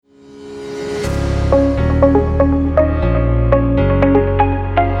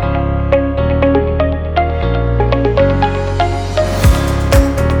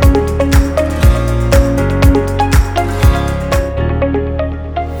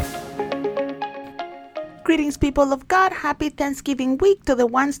Greetings, people of God. Happy Thanksgiving week to the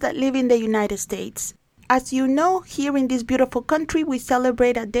ones that live in the United States. As you know, here in this beautiful country, we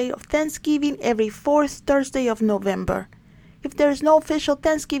celebrate a day of Thanksgiving every fourth Thursday of November. If there is no official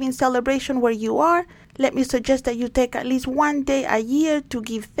Thanksgiving celebration where you are, let me suggest that you take at least one day a year to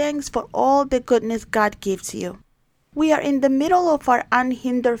give thanks for all the goodness God gives you. We are in the middle of our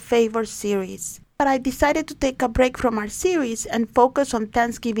Unhindered Favor series, but I decided to take a break from our series and focus on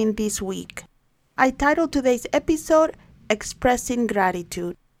Thanksgiving this week. I titled today's episode, Expressing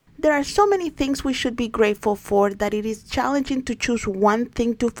Gratitude. There are so many things we should be grateful for that it is challenging to choose one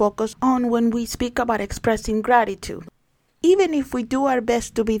thing to focus on when we speak about expressing gratitude. Even if we do our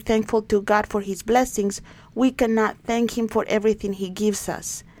best to be thankful to God for His blessings, we cannot thank Him for everything He gives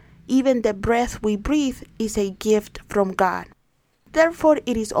us. Even the breath we breathe is a gift from God. Therefore,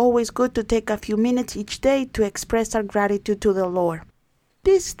 it is always good to take a few minutes each day to express our gratitude to the Lord.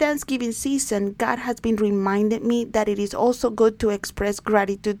 This Thanksgiving season, God has been reminding me that it is also good to express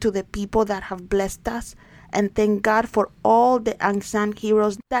gratitude to the people that have blessed us and thank God for all the unsung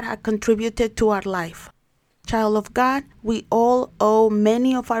heroes that have contributed to our life. Child of God, we all owe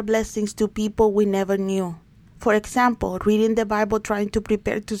many of our blessings to people we never knew. For example, reading the Bible trying to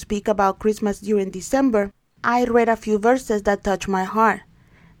prepare to speak about Christmas during December, I read a few verses that touched my heart.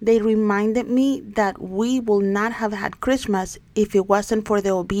 They reminded me that we will not have had Christmas if it wasn't for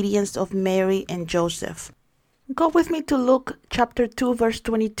the obedience of Mary and Joseph. Go with me to Luke chapter 2 verse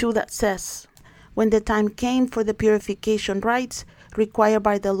 22 that says, "When the time came for the purification rites required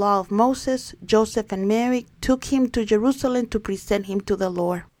by the law of Moses, Joseph and Mary took him to Jerusalem to present him to the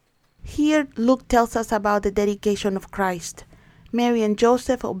Lord." Here, Luke tells us about the dedication of Christ. Mary and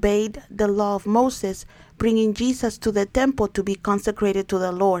Joseph obeyed the law of Moses, bringing Jesus to the temple to be consecrated to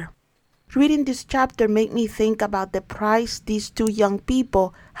the Lord. Reading this chapter made me think about the price these two young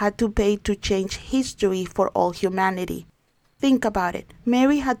people had to pay to change history for all humanity. Think about it.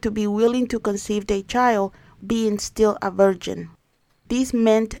 Mary had to be willing to conceive a child, being still a virgin. This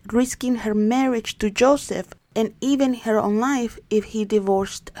meant risking her marriage to Joseph and even her own life if he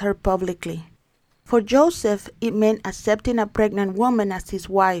divorced her publicly. For Joseph, it meant accepting a pregnant woman as his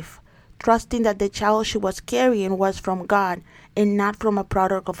wife, trusting that the child she was carrying was from God and not from a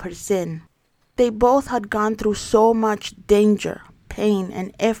product of her sin. They both had gone through so much danger, pain,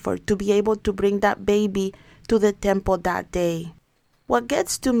 and effort to be able to bring that baby to the temple that day. What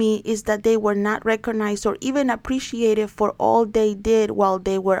gets to me is that they were not recognized or even appreciated for all they did while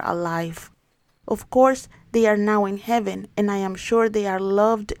they were alive. Of course, they are now in heaven, and I am sure they are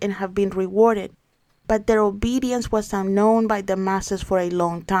loved and have been rewarded, but their obedience was unknown by the masses for a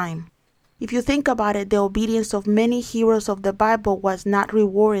long time. If you think about it, the obedience of many heroes of the Bible was not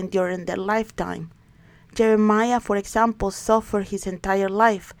rewarded during their lifetime. Jeremiah, for example, suffered his entire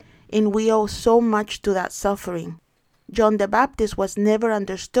life, and we owe so much to that suffering. John the Baptist was never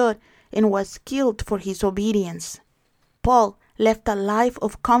understood and was killed for his obedience. Paul left a life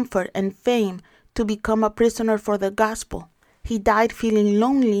of comfort and fame to become a prisoner for the gospel. He died feeling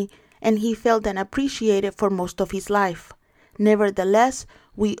lonely, and he felt unappreciated for most of his life. Nevertheless,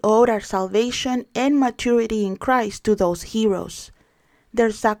 we owed our salvation and maturity in Christ to those heroes.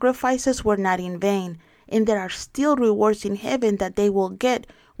 Their sacrifices were not in vain, and there are still rewards in heaven that they will get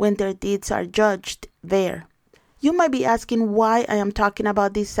when their deeds are judged there. You might be asking why I am talking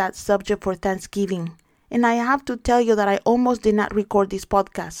about this sad subject for Thanksgiving, and I have to tell you that I almost did not record this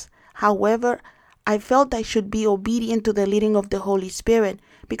podcast. However, I felt I should be obedient to the leading of the Holy Spirit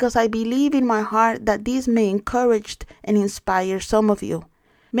because I believe in my heart that this may encourage and inspire some of you.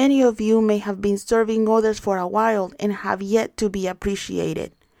 Many of you may have been serving others for a while and have yet to be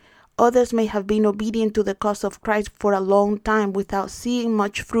appreciated. Others may have been obedient to the cause of Christ for a long time without seeing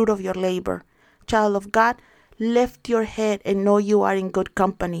much fruit of your labor. Child of God, lift your head and know you are in good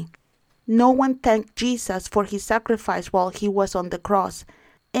company. No one thanked Jesus for his sacrifice while he was on the cross.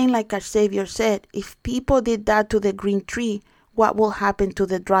 And like our Savior said, if people did that to the green tree, what will happen to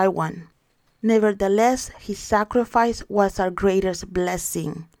the dry one? Nevertheless, his sacrifice was our greatest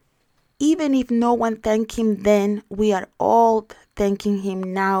blessing. Even if no one thanked him then, we are all thanking him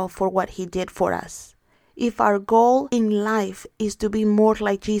now for what he did for us. If our goal in life is to be more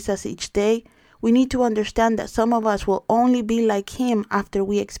like Jesus each day, we need to understand that some of us will only be like him after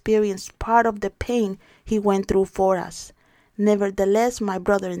we experience part of the pain he went through for us. Nevertheless, my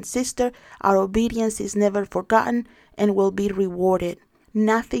brother and sister, our obedience is never forgotten and will be rewarded.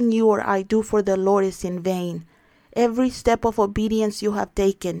 Nothing you or I do for the Lord is in vain. Every step of obedience you have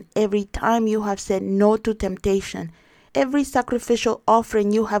taken, every time you have said no to temptation, every sacrificial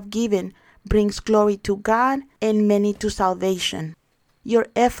offering you have given brings glory to God and many to salvation. Your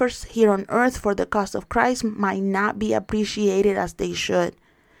efforts here on earth for the cause of Christ might not be appreciated as they should.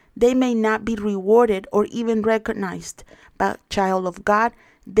 They may not be rewarded or even recognized, but child of God,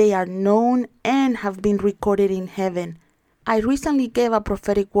 they are known and have been recorded in heaven. I recently gave a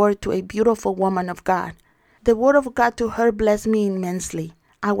prophetic word to a beautiful woman of God. The word of God to her blessed me immensely.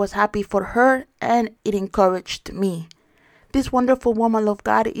 I was happy for her and it encouraged me. This wonderful woman of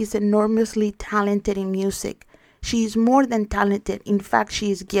God is enormously talented in music. She is more than talented. In fact, she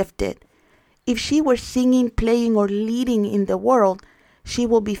is gifted. If she were singing, playing, or leading in the world, she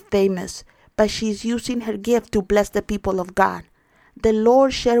will be famous. But she is using her gift to bless the people of God. The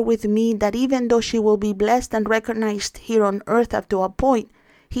Lord shared with me that even though she will be blessed and recognized here on earth up to a point,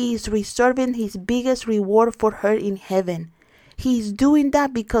 He is reserving His biggest reward for her in heaven. He is doing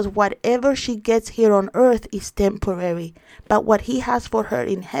that because whatever she gets here on earth is temporary, but what He has for her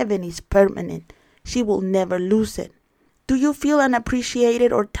in heaven is permanent. She will never lose it. Do you feel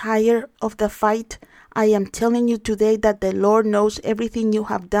unappreciated or tired of the fight? I am telling you today that the Lord knows everything you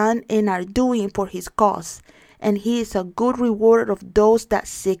have done and are doing for His cause, and He is a good rewarder of those that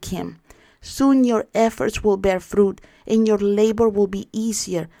seek Him. Soon your efforts will bear fruit and your labor will be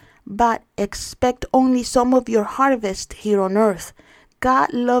easier, but expect only some of your harvest here on earth.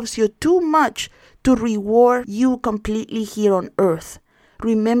 God loves you too much to reward you completely here on earth.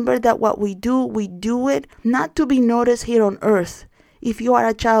 Remember that what we do it not to be noticed here on earth. If you are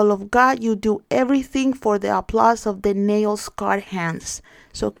a child of God, you do everything for the applause of the nail-scarred hands.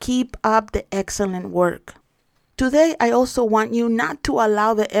 So keep up the excellent work. Today, I also want you not to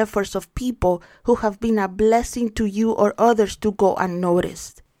allow the efforts of people who have been a blessing to you or others to go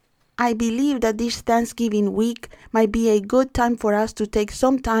unnoticed. I believe that this Thanksgiving week might be a good time for us to take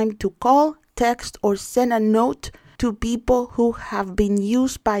some time to call, text, or send a note to people who have been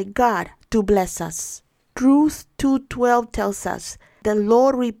used by God to bless us. Ruth 2:12 tells us, "The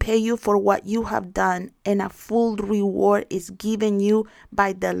Lord repay you for what you have done, and a full reward is given you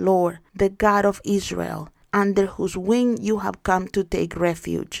by the Lord, the God of Israel, under whose wing you have come to take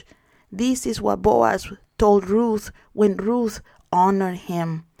refuge." This is what Boaz told Ruth when Ruth honored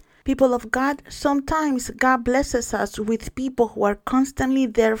him. People of God, sometimes God blesses us with people who are constantly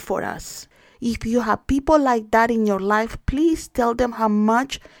there for us. If you have people like that in your life, please tell them how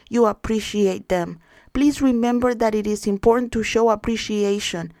much you appreciate them. Please remember that it is important to show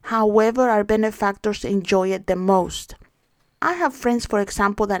appreciation. However, our benefactors enjoy it the most. I have friends, for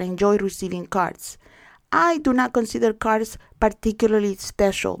example, that enjoy receiving cards. I do not consider cards particularly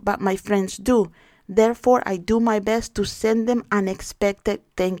special, but my friends do. Therefore, I do my best to send them unexpected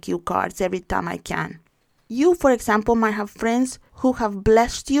thank you cards every time I can. You, for example, might have friends who have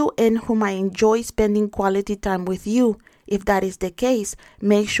blessed you and whom I enjoy spending quality time with you. If that is the case,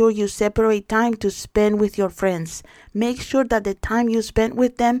 make sure you separate time to spend with your friends. Make sure that the time you spend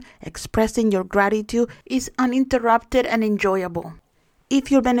with them expressing your gratitude is uninterrupted and enjoyable.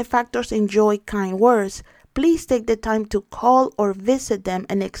 If your benefactors enjoy kind words, please take the time to call or visit them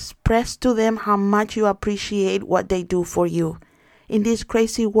and express to them how much you appreciate what they do for you. In this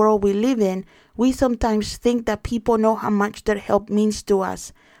crazy world we live in, we sometimes think that people know how much their help means to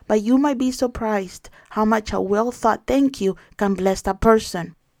us, but you might be surprised how much a well-thought thank you can bless a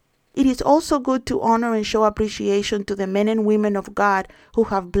person. It is also good to honor and show appreciation to the men and women of God who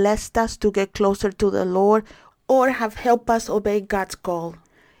have blessed us to get closer to the Lord or have helped us obey God's call.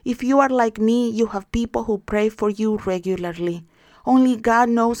 If you are like me, you have people who pray for you regularly. Only God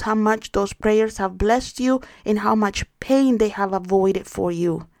knows how much those prayers have blessed you and how much pain they have avoided for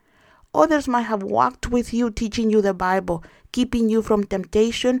you. Others might have walked with you, teaching you the Bible, keeping you from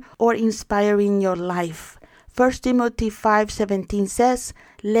temptation, or inspiring your life. 1 Timothy 5:17 says,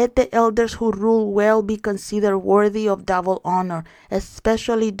 "Let the elders who rule well be considered worthy of double honor,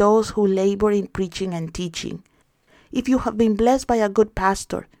 especially those who labor in preaching and teaching." If you have been blessed by a good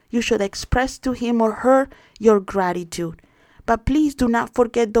pastor, you should express to him or her your gratitude. But please do not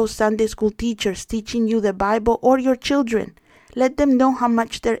forget those Sunday school teachers teaching you the Bible or your children. Let them know how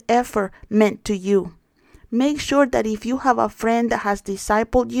much their effort meant to you. Make sure that if you have a friend that has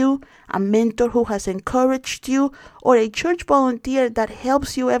discipled you, a mentor who has encouraged you, or a church volunteer that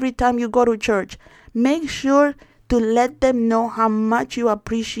helps you every time you go to church, make sure to let them know how much you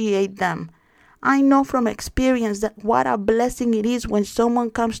appreciate them. I know from experience that what a blessing it is when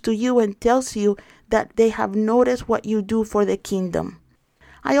someone comes to you and tells you that they have noticed what you do for the kingdom.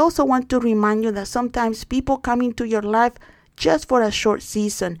 I also want to remind you that sometimes people come into your life just for a short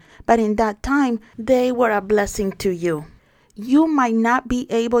season, but in that time, they were a blessing to you. You might not be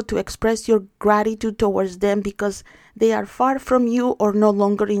able to express your gratitude towards them because they are far from you or no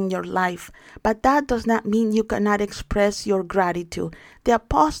longer in your life, but that does not mean you cannot express your gratitude. The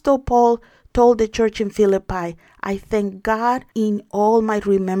Apostle Paul told the church in Philippi, I thank God in all my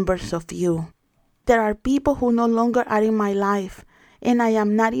remembrance of you. There are people who no longer are in my life, and I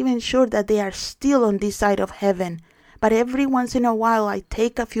am not even sure that they are still on this side of heaven. But every once in a while, I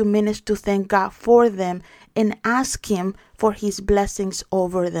take a few minutes to thank God for them and ask Him for His blessings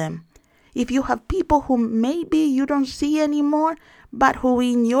over them. If you have people who maybe you don't see anymore, but who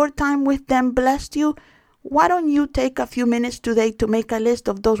in your time with them blessed you, why don't you take a few minutes today to make a list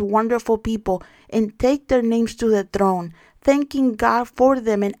of those wonderful people and take their names to the throne, thanking God for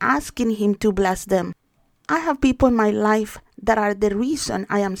them and asking Him to bless them. I have people in my life that are the reason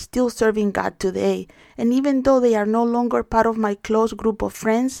I am still serving God today. And even though they are no longer part of my close group of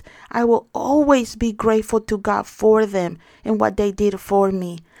friends, I will always be grateful to God for them and what they did for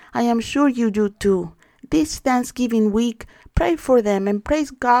me. I am sure you do too. This Thanksgiving week, pray for them and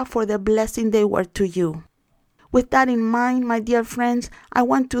praise God for the blessing they were to you. With that in mind, my dear friends, I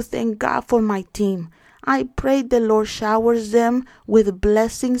want to thank God for my team. I pray the Lord showers them with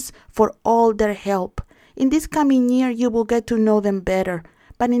blessings for all their help. In this coming year, you will get to know them better.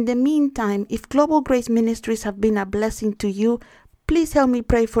 But in the meantime, if Global Grace Ministries have been a blessing to you, please help me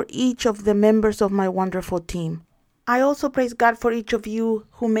pray for each of the members of my wonderful team. I also praise God for each of you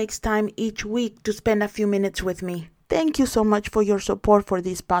who makes time each week to spend a few minutes with me. Thank you so much for your support for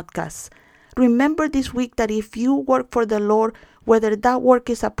this podcast. Remember this week that if you work for the Lord, whether that work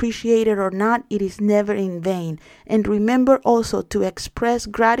is appreciated or not, it is never in vain. And remember also to express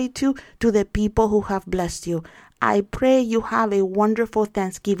gratitude to the people who have blessed you. I pray you have a wonderful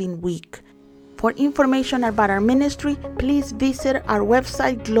Thanksgiving week. For information about our ministry, please visit our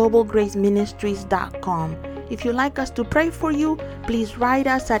website, globalgraceministries.com. If you'd like us to pray for you, please write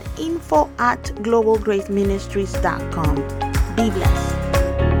us at info@globalgraceministries.com. Be blessed.